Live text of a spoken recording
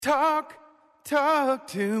Talk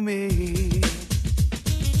to me.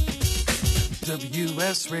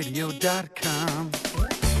 WSRadio.com.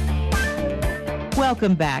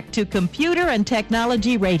 Welcome back to Computer and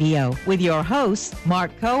Technology Radio with your hosts, Mark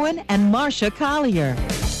Cohen and Marcia Collier.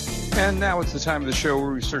 And now it's the time of the show where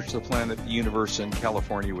we search the planet, the universe, and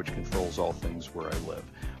California, which controls all things where I live,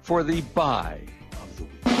 for the buy of the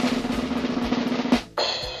week.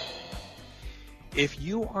 If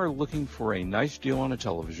you are looking for a nice deal on a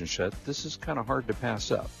television set, this is kind of hard to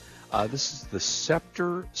pass up. This is the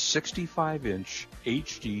Scepter 65-inch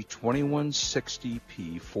HD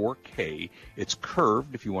 2160p 4K. It's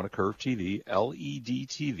curved, if you want a curved TV, LED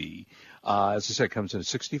TV. As I said, it comes in a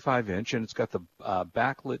 65-inch, and it's got the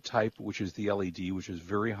backlit type, which is the LED, which is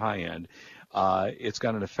very high-end. It's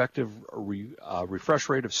got an effective refresh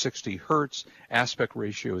rate of 60 hertz. Aspect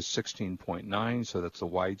ratio is 16.9, so that's a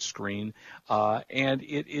widescreen. And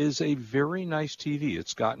it is a very nice TV.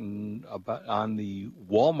 It's gotten about on the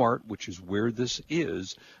Walmart, which is where this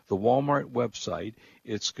is, the Walmart website.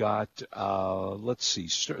 It's got,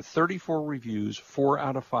 34 reviews, 4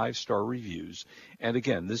 out of 5-star reviews. And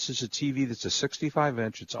again, this is a TV that's a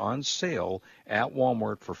 65-inch. It's on sale at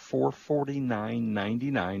Walmart for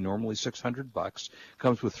 $449.99, normally $600.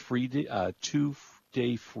 Comes with free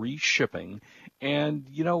 2-day free shipping. And,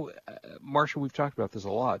 you know, Marcia, we've talked about this a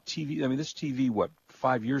lot. This TV,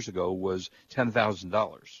 5 years ago was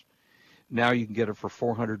 $10,000. Now you can get it for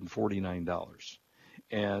 $449.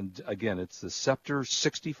 And again, it's the Scepter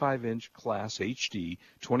 65-inch Class HD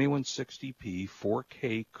 2160p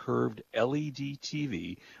 4K curved LED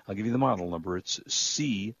TV. I'll give you the model number. It's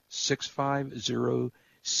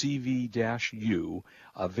C650CV-U,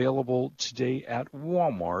 available today at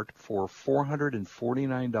Walmart for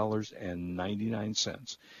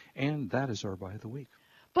 $449.99. And that is our buy of the week.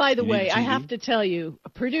 By the way, I have to tell you,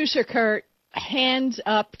 producer Kurt, hands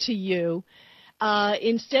up to you.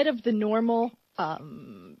 Instead of the normal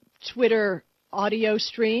Twitter audio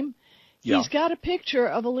stream, he's got a picture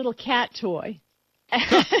of a little cat toy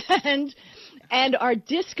and our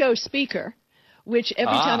disco speaker, which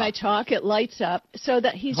every time I talk, it lights up, so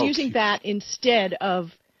that he's using that instead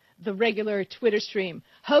of the regular Twitter stream,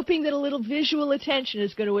 hoping that a little visual attention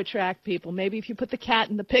is going to attract people. Maybe if you put the cat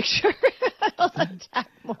in the picture, it'll attract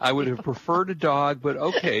more I would have preferred a dog, but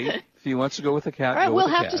okay, if he wants to go with a cat, all right, go we'll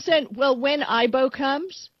with a have cat. to send, when Ibo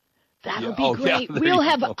comes, that'll be great. Yeah, we'll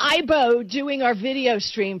have Ibo doing our video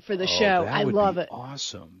stream for the show. I love it.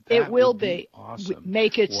 Awesome. It will be. Awesome.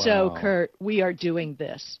 Make it so, Kurt. We are doing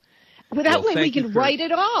this. That way we can write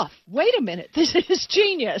it off. Wait a minute. This is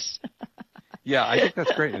genius. Yeah, I think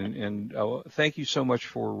that's great. And thank you so much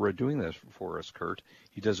for doing this for us, Kurt.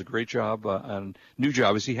 He does a great job on new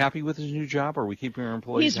job. Is he happy with his new job? Are we keeping our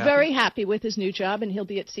employees happy? He's very happy with his new job, and he'll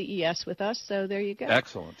be at CES with us. So there you go.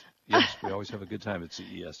 Excellent. Yes, we always have a good time at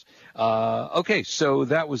CES. Okay, so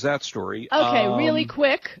that was that story. Okay, really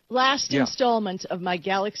quick, last installment of my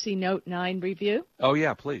Galaxy Note 9 review. Oh,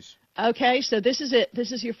 yeah, please. Okay, so this is it.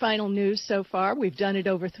 This is your final news so far. We've done it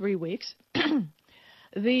over 3 weeks.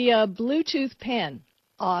 The Bluetooth pen,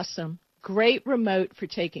 awesome. Great remote for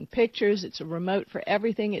taking pictures. It's a remote for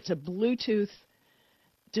everything. It's a Bluetooth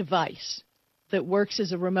device that works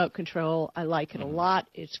as a remote control. I like it a lot.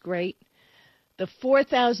 It's great. The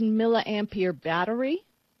 4,000 milliampere battery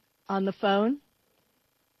on the phone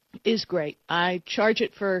is great. I charge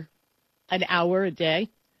it for an hour a day,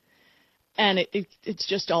 and it's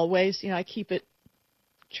just always, I keep it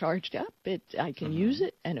charged up. I can use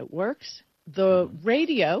it, and it works. The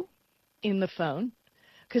radio in the phone,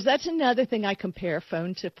 because that's another thing I compare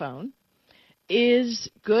phone to phone, is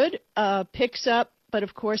good, picks up, but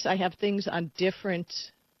of course I have things on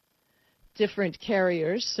different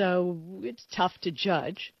carriers, so it's tough to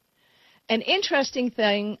judge. An interesting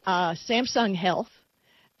thing, Samsung Health,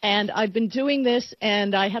 and I've been doing this,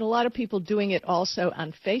 and I had a lot of people doing it also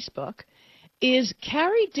on Facebook, is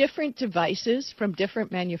carry different devices from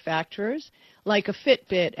different manufacturers, like a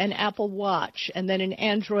Fitbit, an Apple Watch, and then an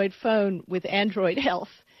Android phone with Android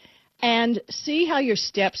Health, and see how your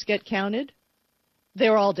steps get counted.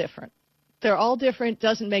 They're all different.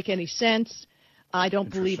 Doesn't make any sense. I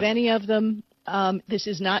don't believe any of them. This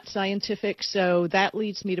is not scientific, so that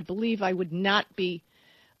leads me to believe I would not be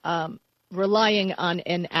relying on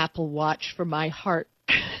an Apple Watch for my heart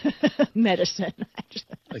medicine.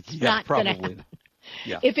 Not going to happen.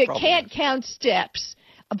 Yeah, if it can't count steps.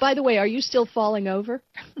 By the way, are you still falling over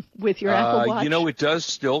with your Apple Watch? It does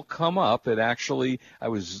still come up. It actually, I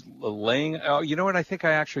was laying, you know what, I think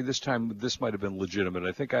I actually, this time, this might have been legitimate.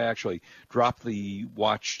 I think I actually dropped the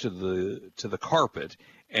watch to the carpet,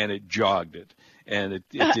 and it jogged it. And it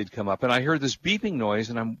did come up. And I heard this beeping noise,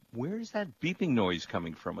 and where's that beeping noise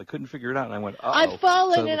coming from? I couldn't figure it out, and I went, uh-oh. I've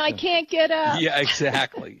fallen, and I can't get up. Yeah,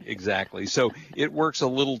 exactly. So it works a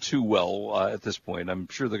little too well at this point. I'm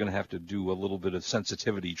sure they're going to have to do a little bit of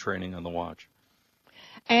sensitivity training on the watch.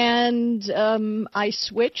 And I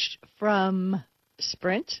switched from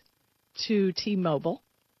Sprint to T-Mobile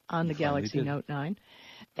on the Galaxy Note 9. Okay.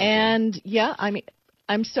 And, yeah, I mean,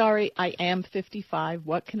 I'm sorry, I am 55.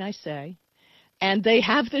 What can I say? And they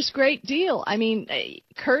have this great deal. I mean,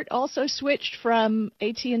 Kurt also switched from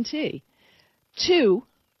AT&T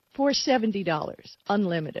for $70,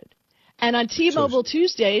 unlimited. And on T-Mobile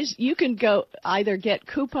Tuesdays, you can go either get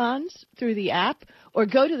coupons through the app or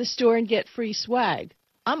go to the store and get free swag.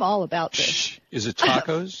 I'm all about this. Is it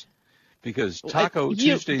tacos? Because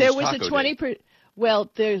Tuesdays there was taco a 20%. Well,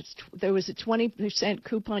 there was a 20%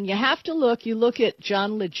 coupon. You have to look. You look at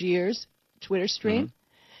John Legier's Twitter stream. Mm-hmm.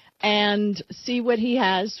 And see what he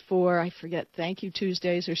has for, I forget, Thank You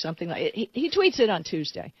Tuesdays or something like it. He tweets it on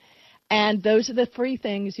Tuesday. And those are the free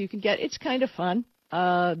things you can get. It's kind of fun.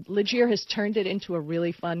 Legier has turned it into a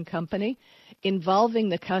really fun company involving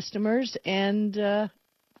the customers. And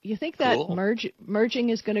you think that merging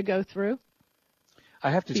is going to go through?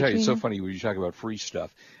 I have to tell you, it's so funny when you talk about free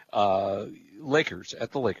stuff. Lakers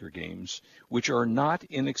at the Laker games, which are not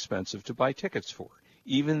inexpensive to buy tickets for.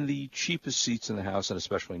 Even the cheapest seats in the house, and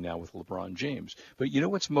especially now with LeBron James. But you know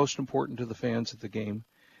what's most important to the fans at the game?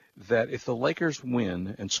 That if the Lakers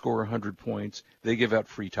win and score 100 points, they give out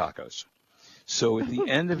free tacos. So at the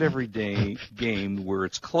end of every game where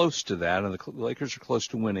it's close to that, and the Lakers are close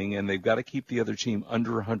to winning, and they've got to keep the other team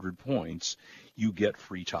under 100 points, you get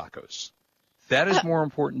free tacos. That is more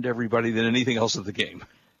important to everybody than anything else at the game.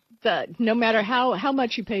 No matter how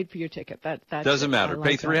much you paid for your ticket, that doesn't matter.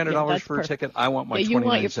 Pay $300 for a ticket. I want my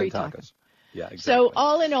 29-cent tacos. Yeah, exactly. So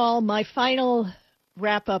all in all, my final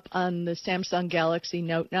wrap up on the Samsung Galaxy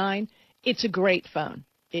Note 9. It's a great phone.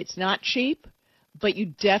 It's not cheap, but you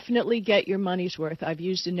definitely get your money's worth. I've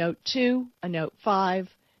used a Note 2, a Note 5,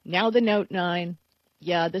 now the Note 9.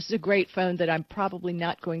 Yeah, this is a great phone that I'm probably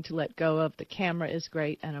not going to let go of. The camera is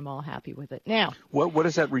great, and I'm all happy with it. Now, what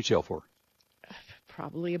does that retail for?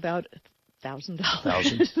 Probably about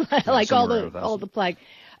 $1,000. Like all the flag.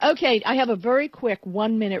 Okay, I have a very quick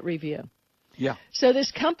 1-minute review. Yeah. So this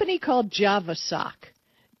company called JavaSock,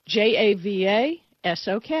 JAVASOK,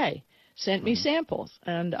 sent me samples,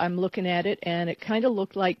 and I'm looking at it, and it kind of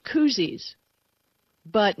looked like koozies,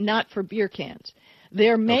 but not for beer cans.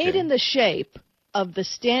 They're made in the shape of the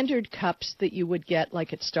standard cups that you would get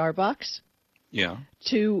like at Starbucks. Yeah.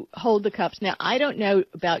 To hold the cups. Now, I don't know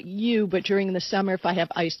about you, but during the summer, if I have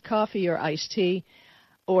iced coffee or iced tea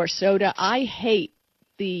or soda, I hate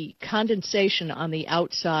the condensation on the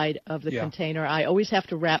outside of the container. I always have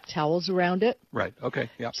to wrap towels around it. Right. Okay.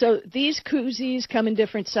 Yeah. So these koozies come in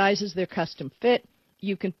different sizes. They're custom fit.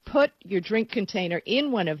 You can put your drink container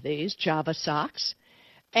in one of these JavaSocks,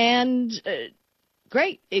 and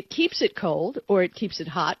great. It keeps it cold or it keeps it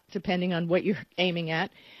hot, depending on what you're aiming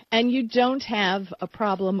at. And you don't have a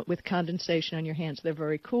problem with condensation on your hands. They're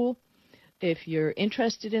very cool. If you're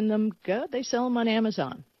interested in them, go. They sell them on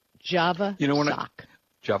Amazon. JavaSock.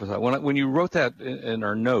 JavaSock. When you wrote that in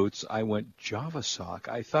our notes, I went, JavaSock?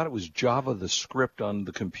 I thought it was Java, the script on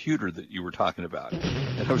the computer that you were talking about.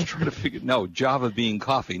 And I was trying to figure, no, Java being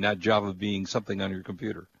coffee, not Java being something on your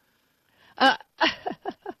computer.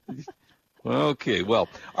 Okay, well,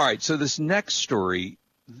 all right, so this next story,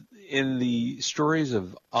 in the stories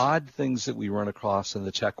of odd things that we run across in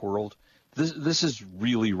the tech world, this is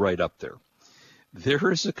really right up there.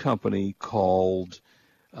 There is a company called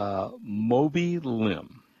MobiLim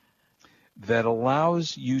that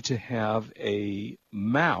allows you to have a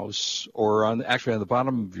mouse, or on the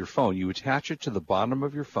bottom of your phone. You attach it to the bottom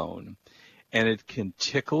of your phone, and it can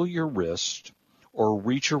tickle your wrist or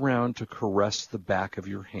reach around to caress the back of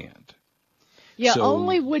your hand. Yeah,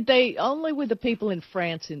 only would the people in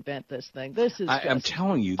France invent this thing. This is I'm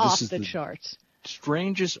telling you, this is the charts.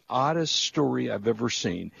 Strangest, oddest story I've ever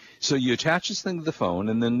seen. So you attach this thing to the phone,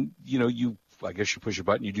 and then I guess you push a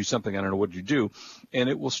button, you do something, I don't know what you do, and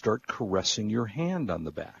it will start caressing your hand on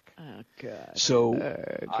the back. Oh God. So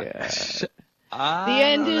the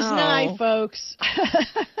end is nigh, folks.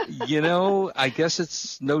 I guess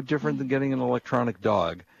it's no different than getting an electronic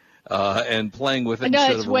dog. And playing with it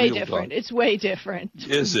instead of a real dog. It's way different.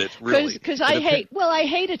 Is it really? Because I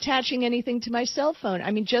hate attaching anything to my cell phone.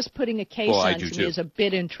 I mean, just putting a case on to me is a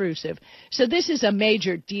bit intrusive. So this is a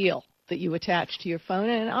major deal that you attach to your phone,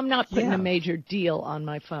 and I'm not putting a major deal on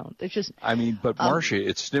my phone. It's just. But Marcia,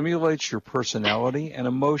 it stimulates your personality and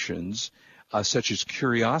emotions. such as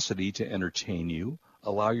curiosity to entertain you,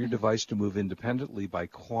 allow your device to move independently by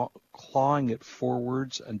clawing it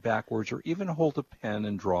forwards and backwards, or even hold a pen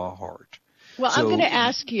and draw a heart. Well, I'm going to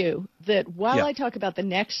ask you that while I talk about the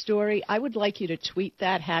next story, I would like you to tweet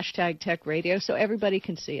that #TechRadio so everybody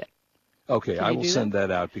can see it. Okay, I will send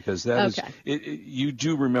that out because that is. You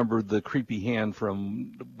do remember the creepy hand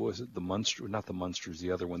from, was it the Munster? Not the Munsters,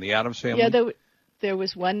 the other one, the Addams Family? Yeah, there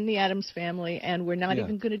was one in the Addams Family, and we're not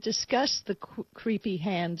even going to discuss the creepy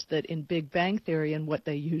hands that in Big Bang Theory and what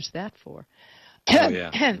they use that for. Oh,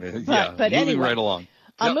 yeah. But moving anyway, right along.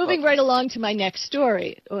 I'm moving right along to my next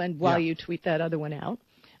story, and while you tweet that other one out.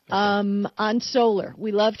 On solar.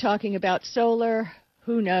 We love talking about solar.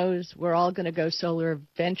 Who knows? We're all going to go solar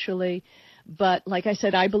eventually. But like I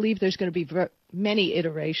said, I believe there's going to be many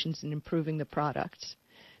iterations in improving the products.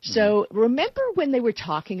 So remember when they were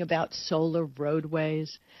talking about solar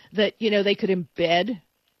roadways, that, they could embed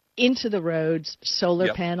into the roads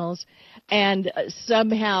solar panels, and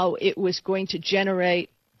somehow it was going to generate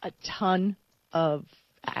a ton of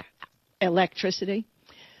electricity?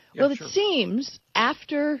 Well, it seems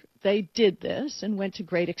after they did this and went to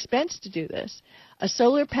great expense to do this, a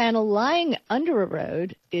solar panel lying under a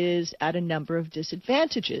road is at a number of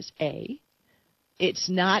disadvantages. A, it's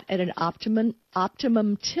not at an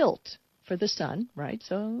optimum tilt for the sun, right?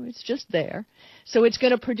 So it's just there. So it's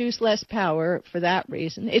going to produce less power for that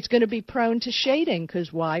reason. It's going to be prone to shading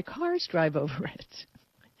because why? Cars drive over it.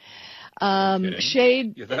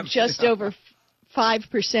 Shade just over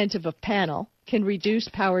 5% of a panel can reduce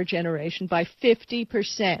power generation by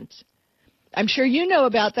 50%. I'm sure you know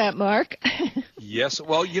about that, Mark. Yes.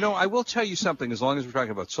 Well, I will tell you something as long as we're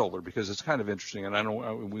talking about solar, because it's kind of interesting,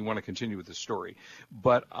 and we want to continue with the story.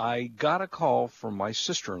 But I got a call from my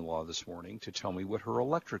sister-in-law this morning to tell me what her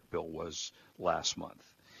electric bill was last month.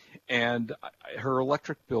 And her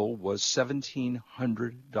electric bill was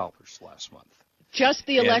 $1,700 last month. Just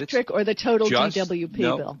the electric or the total DWP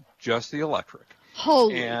bill? Just the electric.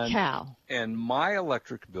 Holy cow. And my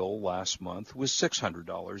electric bill last month was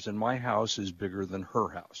 $600, and my house is bigger than her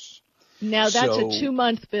house. Now, that's a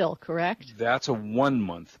 2-month bill, correct? That's a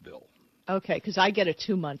 1-month bill. Okay, because I get a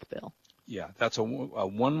 2-month bill. Yeah, that's a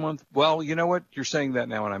 1-month. Well, you know what? You're saying that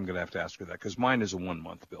now, and I'm going to have to ask her that, because mine is a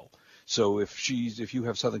 1-month bill. So if you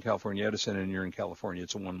have Southern California Edison and you're in California,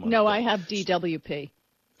 it's a 1-month bill. No, I have DWP.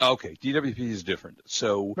 Okay, DWP is different.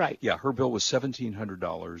 So, yeah, her bill was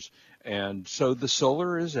 $1,700, and so the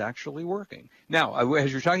solar is actually working. Now,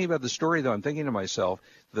 as you're talking about the story, though, I'm thinking to myself,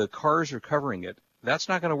 the cars are covering it. That's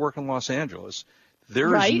not going to work in Los Angeles.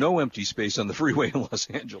 There is no empty space on the freeway in Los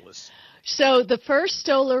Angeles. So the first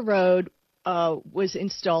solar road was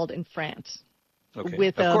installed in France. Okay.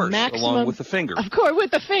 With of course, maximum, along with the finger. Of course,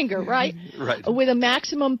 with the finger, right? Right. With a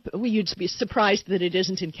maximum, you'd be surprised that it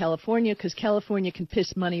isn't in California, because California can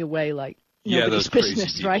piss money away like nobody's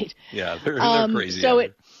business, people. Right? Yeah, they're crazy. So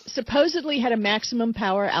it supposedly had a maximum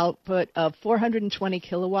power output of 420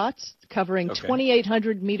 kilowatts, covering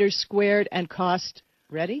 2,800 meters squared, and cost,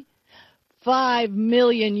 ready? 5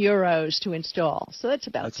 million euros to install. So that's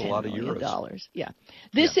about $10 million. Yeah.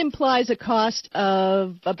 This implies a cost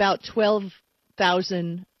of about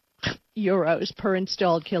 12,000 euros per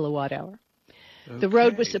installed kilowatt hour. The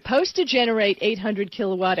road was supposed to generate 800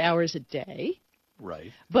 kilowatt hours a day.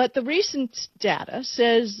 Right. But the recent data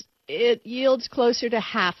says it yields closer to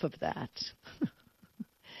half of that.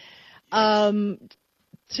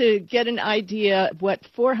 To get an idea of what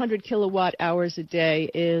 400 kilowatt hours a day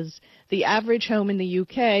is, the average home in the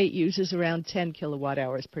UK uses around 10 kilowatt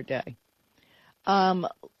hours per day.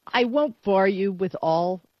 I won't bore you with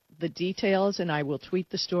all the details, and I will tweet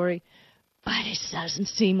the story, but it doesn't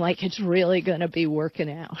seem like it's really going to be working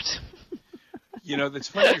out. It's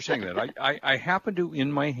funny you're saying that. I happen to, in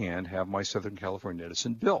my hand, have my Southern California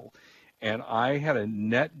Edison bill, and I had a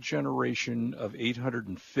net generation of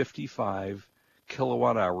 855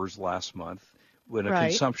 kilowatt hours last month with a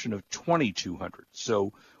consumption of 2,200.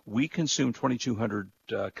 So we consume 2,200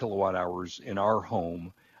 kilowatt hours in our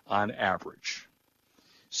home on average.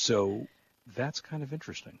 So that's kind of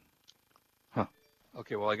interesting. Huh.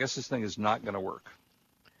 Okay, well, I guess this thing is not going to work.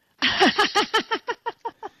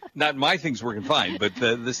 Not my thing's working fine, but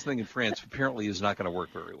this thing in France apparently is not going to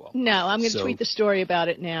work very well. No, I'm going to tweet the story about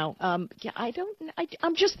it now. I'm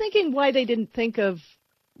just thinking why they didn't think of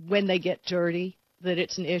when they get dirty that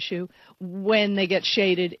it's an issue. When they get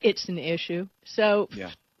shaded, it's an issue. So,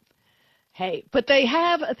 hey, but they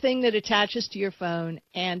have a thing that attaches to your phone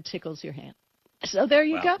and tickles your hand. So there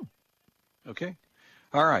you go. Okay.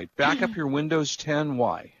 All right. Back up your Windows 10.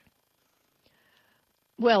 Why?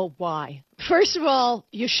 Well, why? First of all,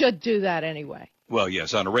 you should do that anyway. Well,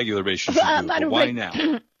 yes, on a regular basis you do, but why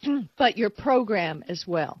now? But your program as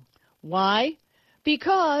well. Why?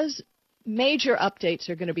 Because major updates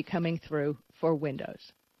are going to be coming through for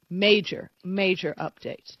Windows. Major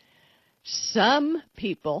updates. Some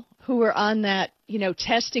people who are on that,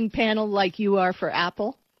 testing panel like you are for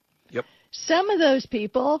Apple, Yep. some of those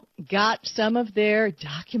people got some of their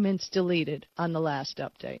documents deleted on the last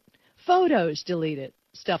update. Photos deleted,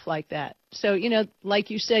 stuff like that. So, like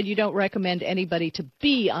you said, you don't recommend anybody to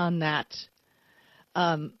be on that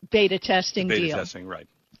beta testing deal. Beta testing, right.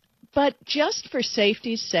 But just for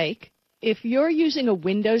safety's sake, if you're using a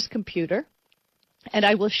Windows computer, and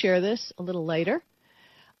I will share this a little later,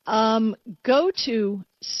 go to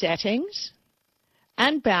Settings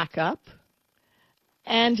and Backup,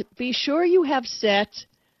 and be sure you have set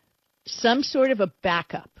some sort of a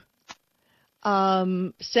backup.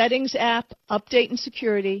 Settings app, Update and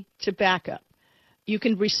Security to Backup. You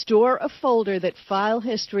can restore a folder that file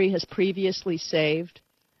history has previously saved,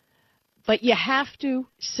 but you have to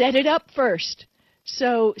set it up first.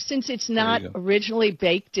 So since it's not originally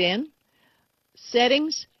baked in,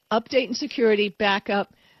 Settings, Update and Security,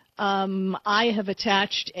 Backup. I have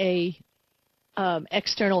attached a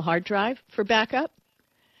external hard drive for backup,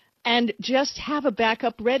 and just have a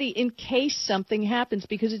backup ready in case something happens,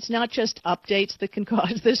 because it's not just updates that can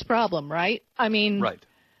cause this problem, right? I mean, right.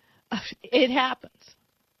 It happens.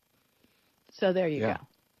 So there you go.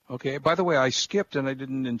 Okay. By the way, I skipped, and I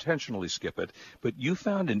didn't intentionally skip it, but you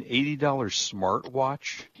found an $80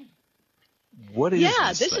 smartwatch. What is this? Yeah,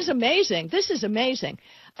 this is amazing. This is amazing.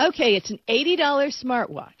 Okay, it's an $80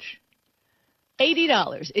 smartwatch.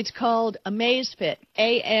 $80. It's called Amazfit,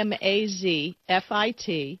 Amazfit,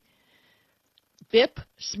 BIP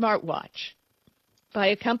smartwatch by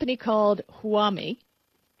a company called Huami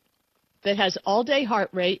that has all-day heart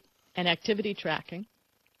rate and activity tracking,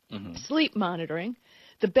 sleep monitoring.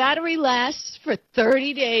 The battery lasts for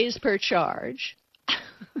 30 days per charge.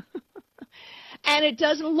 And it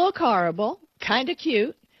doesn't look horrible, kind of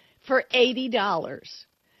cute, for $80.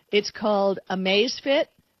 It's called Amazfit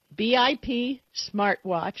BIP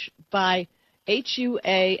Smartwatch by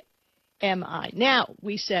Huami. Now,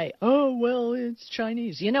 we say, oh, well, it's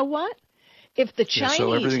Chinese. You know what? If the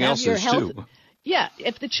Chinese have your health,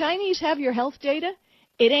 if the Chinese have your health data,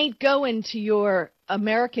 it ain't going to your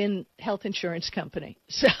American health insurance company.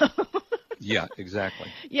 So yeah, exactly.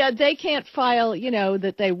 Yeah, they can't file,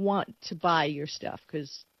 that they want to buy your stuff,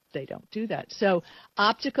 because they don't do that. So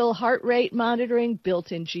optical heart rate monitoring,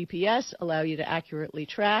 built-in GPS, allow you to accurately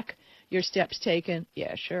track your steps taken.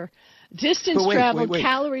 Yeah, sure. Distance traveled,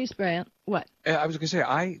 calories burnt. What? I was going to say,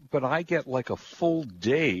 I get like a full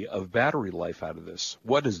day of battery life out of this.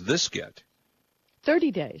 What does this get? 30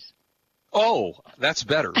 days. Oh, that's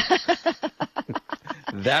better.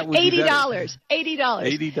 That would $80. be better.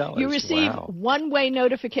 $80. You receive one-way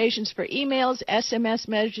notifications for emails, SMS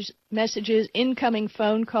messages, incoming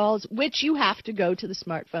phone calls, which you have to go to the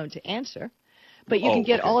smartphone to answer. But you can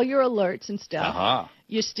get all your alerts and stuff.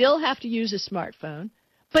 You still have to use a smartphone,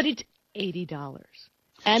 but it's $80.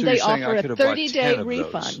 And so they offer a 30-day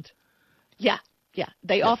refund. Yeah.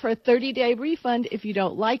 They offer a 30-day refund. If you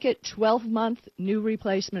don't like it, 12-month new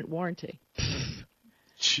replacement warranty.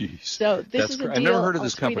 Jeez. So this is a deal. I've never heard of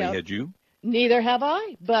this company. Had you? Neither have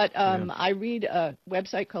I. But I read a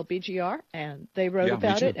website called BGR, and they wrote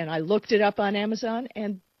about it, and I looked it up on Amazon,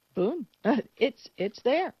 and boom, it's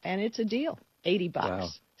there, and it's a deal. $80. Wow.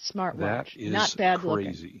 Smartwatch. That is not bad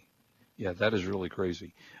crazy. Looking. Yeah, that is really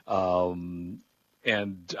crazy.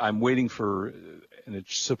 And I'm waiting for, and it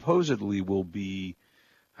supposedly will be,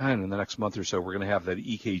 in the next month or so, we're going to have that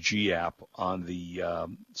EKG app on the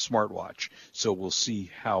smartwatch. So we'll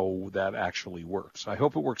see how that actually works. I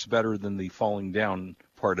hope it works better than the falling down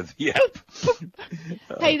part of the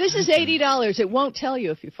app. Hey, this is $80. It won't tell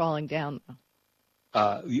you if you're falling down.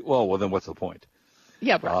 Well, then what's the point?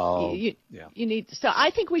 Yeah, right. You need. So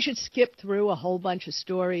I think we should skip through a whole bunch of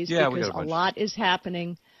stories because a lot is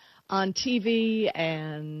happening on TV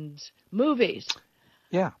and movies.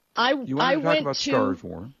 Yeah. You want to talk about Star is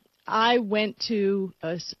Born? I went to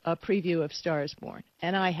a preview of Star is Born,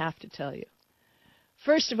 and I have to tell you,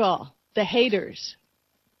 first of all, the haters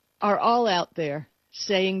are all out there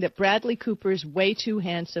saying that Bradley Cooper is way too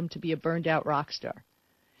handsome to be a burned-out rock star.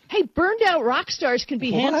 Hey, burned-out rock stars can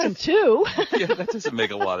be handsome, too. Yeah, that doesn't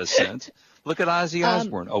make a lot of sense. Look at Ozzy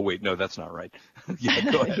Osbourne. Oh, wait, no, that's not right.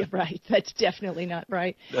 Yeah, go ahead. You're right. That's definitely not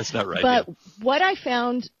right. That's not right. But what I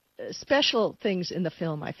found, special things in the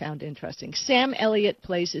film I found interesting. Sam Elliott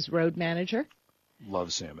plays his road manager.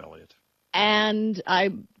 Love Sam Elliott. And I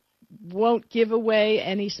won't give away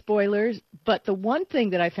any spoilers, but the one thing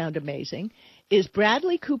that I found amazing is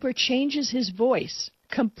Bradley Cooper changes his voice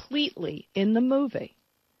completely in the movie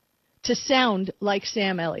to sound like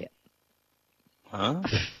Sam Elliott. Huh?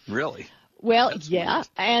 Really? Well, That's yeah, weird.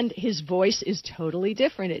 and his voice is totally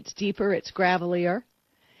different. It's deeper, it's gravelier.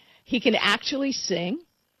 He can actually sing,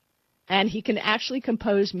 and he can actually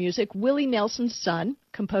compose music. Willie Nelson's son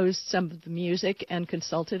composed some of the music and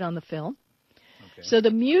consulted on the film. Okay. So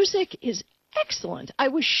the music is excellent. I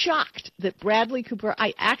was shocked that Bradley Cooper,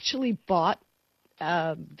 I actually bought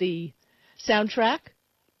the soundtrack,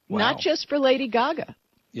 Wow. not just for Lady Gaga,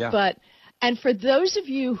 Yeah. and for those of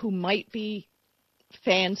you who might be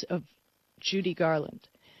fans of Judy Garland,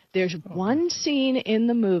 there's one scene in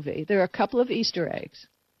the movie. There are a couple of Easter eggs.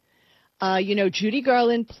 Judy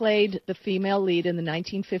Garland played the female lead in the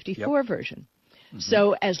 1954 version. Mm-hmm.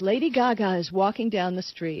 So as Lady Gaga is walking down the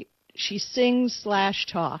street, she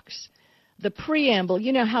sings/talks. The preamble,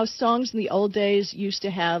 you know how songs in the old days used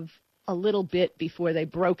to have a little bit before they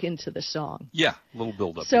broke into the song. Yeah, a little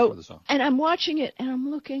build-up before the song. And I'm watching it, and I'm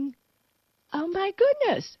looking, oh, my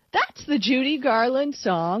goodness, that's the Judy Garland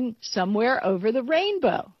song, Somewhere Over the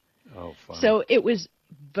Rainbow. Oh, fun. So it was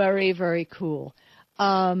very, very cool.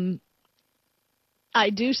 I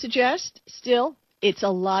do suggest, still, it's a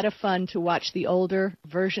lot of fun to watch the older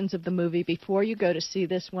versions of the movie before you go to see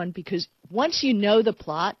this one, because once you know the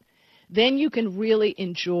plot, then you can really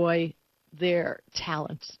enjoy their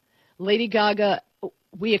talents. Lady Gaga,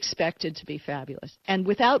 we expected to be fabulous. And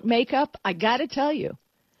without makeup, I got to tell you,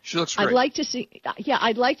 she looks great. I'd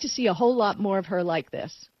like to see a whole lot more of her like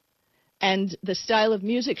this. And the style of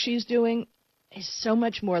music she's doing is so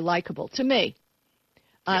much more likable to me.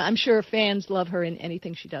 I'm sure fans love her in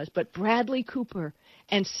anything she does. But Bradley Cooper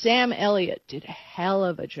and Sam Elliott did a hell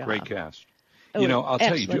of a job. Great cast. Oh, I'll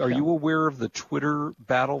tell you, excellent are film. you aware of the Twitter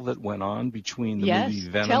battle that went on between the Yes, movie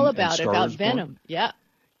Venom tell and about it, Star about is Born? Venom. Yeah.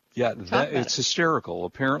 Yeah, about it's hysterical.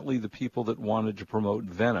 Apparently, the people that wanted to promote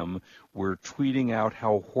Venom were tweeting out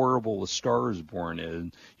how horrible A Star is Born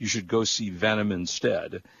is. You should go see Venom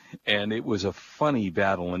instead. And it was a funny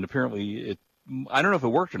battle. And apparently, I don't know if it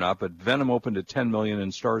worked or not, but Venom opened at 10 million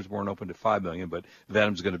and Star is Born opened at 5 million. But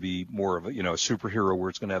Venom's going to be more of a superhero where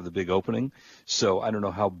it's going to have the big opening. So I don't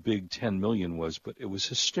know how big 10 million was, but it was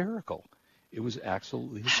hysterical. It was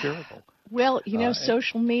absolutely hysterical. Well,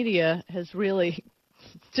 social media has really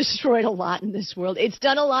destroyed a lot in this world. It's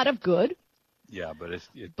done a lot of good. Yeah, but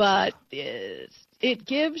it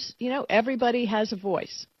gives, everybody has a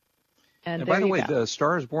voice. And by the way, go. The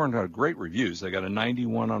Star is Born had great reviews. They got a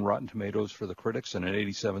 91 on Rotten Tomatoes for the critics and an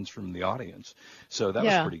 87 from the audience. So that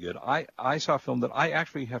was pretty good. I saw a film that I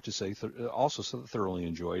actually have to say also thoroughly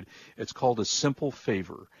enjoyed. It's called A Simple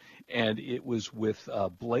Favor. And it was with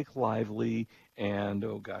Blake Lively and,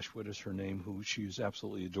 oh gosh, what is her name? She's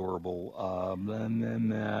absolutely adorable.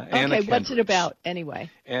 Anna Okay, what's it Kendricks. about anyway?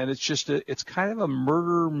 And it's kind of a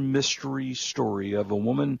murder mystery story of a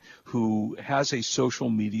woman who has a social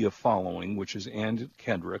media following, which is Anna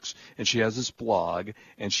Kendricks, and she has this blog,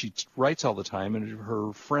 and she writes all the time, and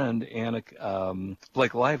her friend,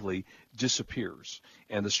 Blake Lively, disappears.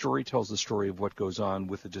 And the story tells the story of what goes on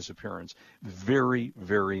with the disappearance. Very,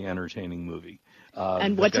 very entertaining movie.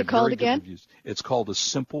 And what's it called again? Reviews. It's called A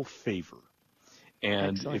Simple Favor.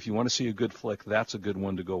 And Excellent. If you want to see a good flick, that's a good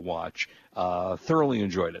one to go watch. Thoroughly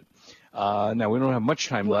enjoyed it. Now, we don't have much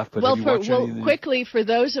time left, but have you watched any of the... quickly, for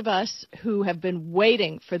those of us who have been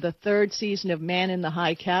waiting for the third season of Man in the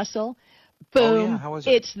High Castle, boom, Oh, yeah. How is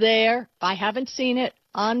it? It's there. I haven't seen it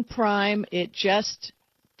on Prime. It just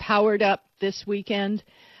powered up this weekend.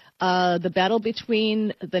 The battle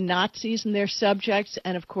between the Nazis and their subjects,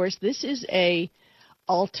 and of course, this is a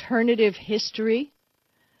alternative history.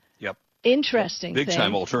 Yep. Interesting Big thing.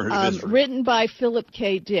 time alternative history. Written by Philip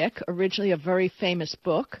K. Dick, originally a very famous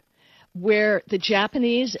book, where the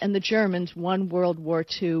Japanese and the Germans won World War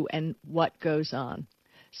II and what goes on.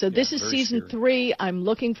 So this is season 3. I'm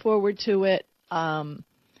looking forward to it.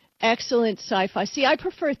 Excellent sci-fi. See, I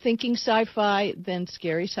prefer thinking sci-fi than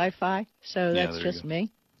scary sci-fi, so that's just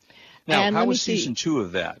me. Now, and how was season 2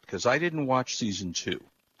 of that? Because I didn't watch season 2.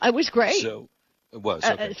 It was great. So it was,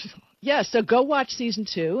 okay. Yeah, so go watch season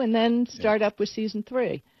 2 and then start up with season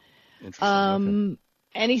 3. Interesting. Okay.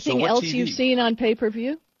 Anything else you've seen on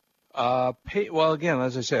pay-per-view? Well, again,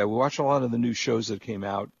 as I say, we watched a lot of the new shows that came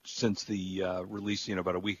out since the release,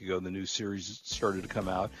 about a week ago. The new series started to come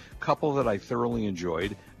out. A couple that I thoroughly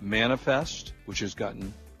enjoyed. Manifest, which has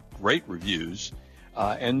gotten great reviews,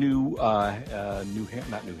 and New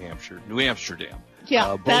Amsterdam.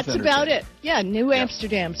 Yeah, that's about it. Yeah, New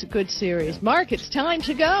Amsterdam's a good series. Mark, it's time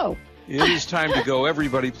to go. It is time to go.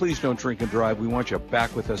 Everybody, please don't drink and drive. We want you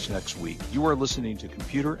back with us next week. You are listening to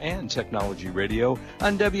Computer and Technology Radio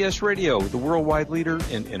on WS Radio, the worldwide leader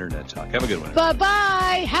in Internet talk. Have a good one.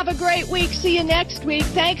 Bye-bye. Have a great week. See you next week.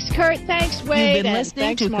 Thanks, Kurt. Thanks, Wade. You've been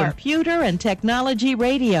listening to Computer and Technology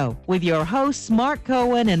Radio with your hosts, Mark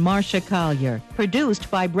Cohen and Marcia Collier.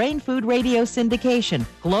 Produced by Brain Food Radio Syndication,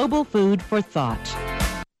 global food for thought.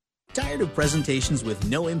 Tired of presentations with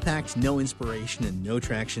no impact, no inspiration, and no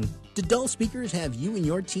traction? Do dull speakers have you and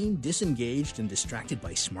your team disengaged and distracted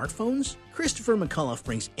by smartphones? Christopher McAuliffe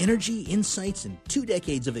brings energy, insights, and 2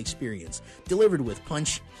 decades of experience, delivered with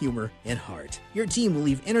punch, humor, and heart. Your team will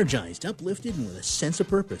leave energized, uplifted, and with a sense of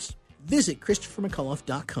purpose. Visit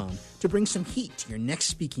ChristopherMcAuliffe.com to bring some heat to your next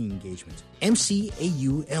speaking engagement.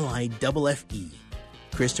 McAuliffe.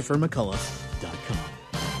 ChristopherMcAuliffe.com.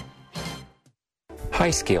 Hi,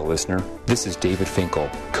 Scale listener. This is David Finkel,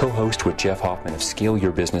 co-host with Jeff Hoffman of Scale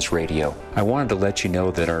Your Business Radio. I wanted to let you know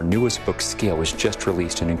that our newest book, Scale, was just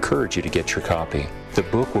released and encourage you to get your copy. The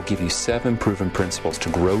book will give you 7 proven principles to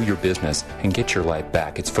grow your business and get your life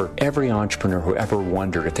back. It's for every entrepreneur who ever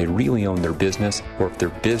wondered if they really own their business or if their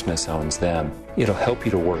business owns them. It'll help you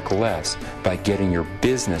to work less by getting your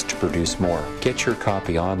business to produce more. Get your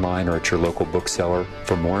copy online or at your local bookseller.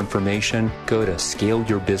 For more information, go to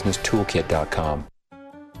scaleyourbusinesstoolkit.com.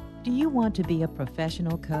 Do you want to be a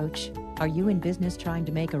professional coach? Are you in business trying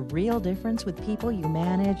to make a real difference with people you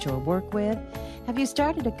manage or work with? Have you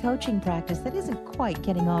started a coaching practice that isn't quite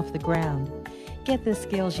getting off the ground? Get the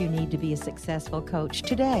skills you need to be a successful coach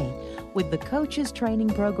today with the Coaches Training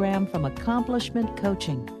Program from Accomplishment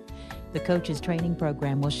Coaching. The Coaches Training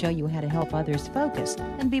Program will show you how to help others focus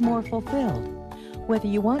and be more fulfilled. Whether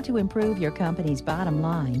you want to improve your company's bottom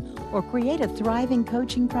line or create a thriving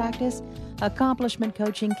coaching practice, Accomplishment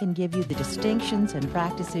Coaching can give you the distinctions and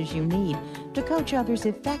practices you need to coach others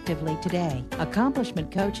effectively today.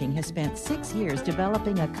 Accomplishment Coaching has spent 6 years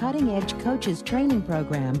developing a cutting-edge coaches training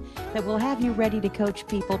program that will have you ready to coach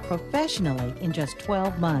people professionally in just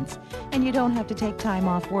 12 months, and you don't have to take time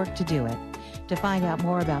off work to do it. To find out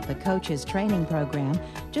more about the Coaches Training Program,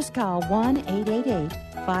 just call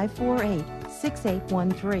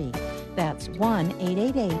 1-888-548-6813. That's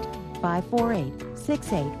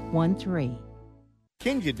 1-888-548-6813.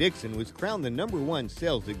 Kenja Dixon was crowned the #1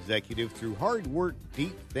 sales executive through hard work,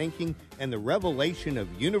 deep thinking, and the revelation of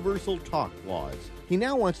universal talk laws. He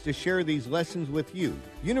now wants to share these lessons with you.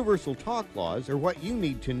 Universal talk laws are what you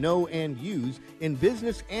need to know and use in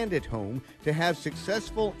business and at home to have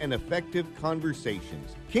successful and effective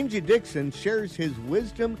conversations. Kenja Dixon shares his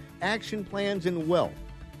wisdom, action plans, and wealth.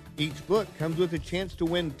 Each book comes with a chance to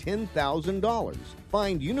win $10,000.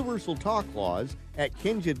 Find Universal Talk Laws at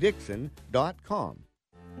KenjaDixon.com.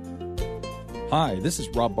 Hi, this is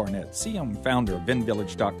Rob Barnett, CEO and founder of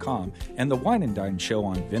VinVillage.com and the Wine and Dine Show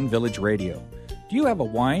on Vin Village Radio. Do you have a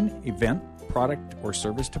wine, event, product, or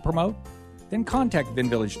service to promote? Then contact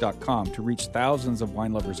VinVillage.com to reach thousands of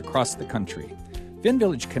wine lovers across the country.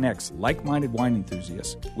 VinVillage connects like-minded wine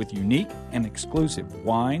enthusiasts with unique and exclusive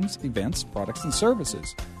wines, events, products, and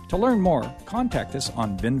services. To learn more, contact us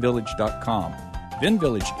on VinVillage.com.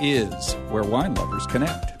 VinVillage is where wine lovers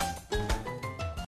connect.